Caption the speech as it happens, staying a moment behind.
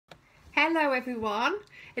Hello everyone,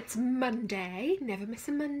 it's Monday, never miss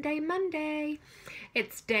a Monday.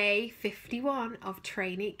 It's day 51 of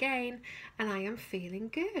Train Eat Gain and I am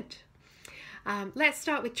feeling good. Let's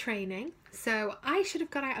start with training. So I should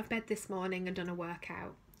have got out of bed this morning and done a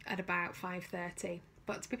workout at about 5:30,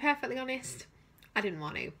 but to be perfectly honest, I didn't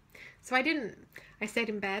want to. So I didn't. I stayed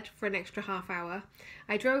in bed for an extra half hour.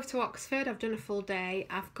 I drove to Oxford, I've done a full day.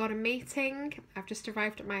 I've got a meeting. I've just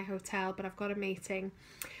arrived at my hotel, but I've got a meeting.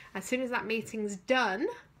 As soon as that meeting's done,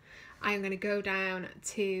 I'm going to go down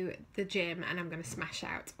to the gym and I'm going to smash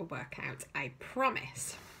out a workout, I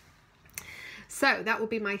promise. So that will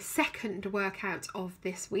be my second workout of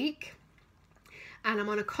this week. And I'm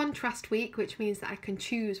on a contrast week, which means that I can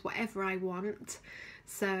choose whatever I want.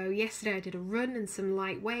 So yesterday I did a run and some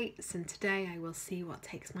light weights, and today I will see what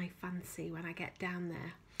takes my fancy when I get down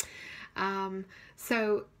there.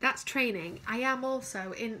 So that's training. I am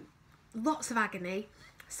also in lots of agony.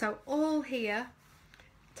 So all here,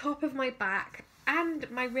 top of my back and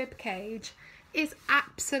my rib cage is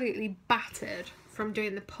absolutely battered from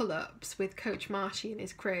doing the pull-ups with Coach Marshy and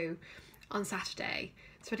his crew on Saturday.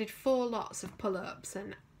 So I did 4 lots of pull-ups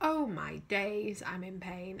and oh my days, I'm in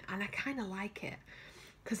pain, and I kind of like it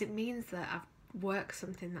because it means that I've worked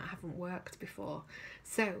something that I haven't worked before.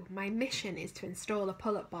 So my mission is to install a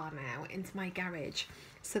pull-up bar now into my garage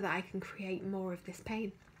so that I can create more of this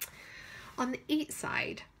pain. On the eat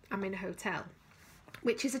side, I'm in a hotel,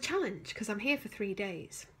 which is a challenge because I'm here for 3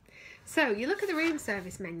 days. So you look at the room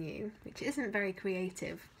service menu, which isn't very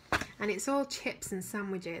creative, and it's all chips and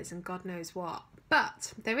sandwiches and God knows what.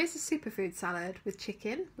 But there is a superfood salad with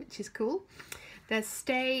chicken, which is cool. There's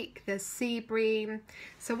steak, there's sea bream.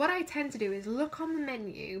 So what I tend to do is look on the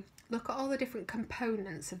menu, look at all the different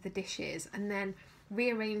components of the dishes, and then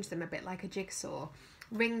rearrange them a bit like a jigsaw.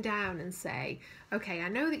 Ring down and say, okay, I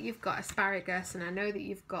know that you've got asparagus and I know that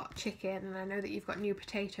you've got chicken and I know that you've got new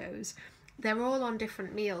potatoes. They're all on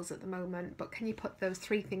different meals at the moment, but can you put those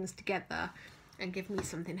 3 things together and give me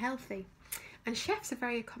something healthy? And chefs are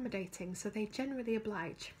very accommodating, so they generally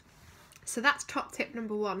oblige. So that's top tip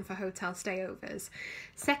number 1 for hotel stayovers.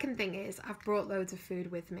 Second thing is I've brought loads of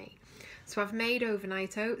food with me. So I've made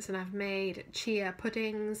overnight oats and I've made chia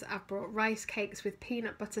puddings. I've brought rice cakes with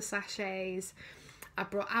peanut butter sachets. I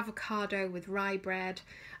brought avocado with rye bread,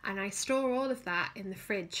 and I store all of that in the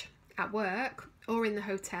fridge at work or in the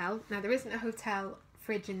hotel. Now there isn't a hotel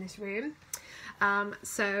fridge in this room,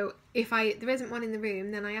 so if there isn't one in the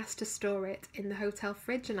room, then I ask to store it in the hotel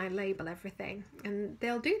fridge and I label everything, and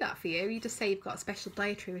they'll do that for you. You just say you've got special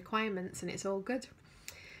dietary requirements and it's all good.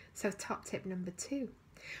 So top tip number 2.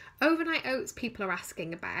 Overnight oats people are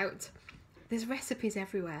asking about. There's recipes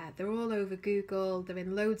everywhere. They're all over Google. They're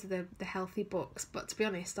in loads of the healthy books. But to be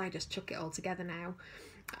honest, I just chuck it all together now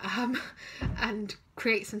and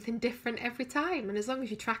create something different every time. And as long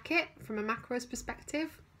as you track it from a macros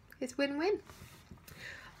perspective, it's win-win.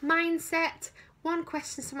 Mindset. One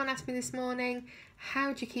question someone asked me this morning: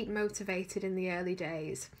 how do you keep motivated in the early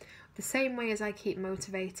days? The same way as I keep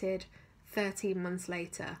motivated 13 months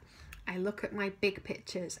later. I look at my big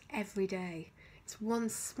pictures every day. It's one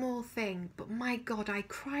small thing, but my God, I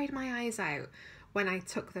cried my eyes out when I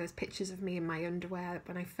took those pictures of me in my underwear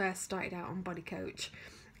when I first started out on Body Coach.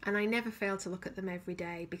 And I never fail to look at them every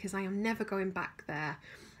day because I am never going back there.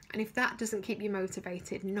 And if that doesn't keep you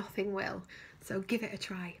motivated, nothing will. So give it a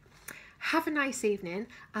try. Have a nice evening.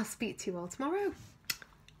 I'll speak to you all tomorrow.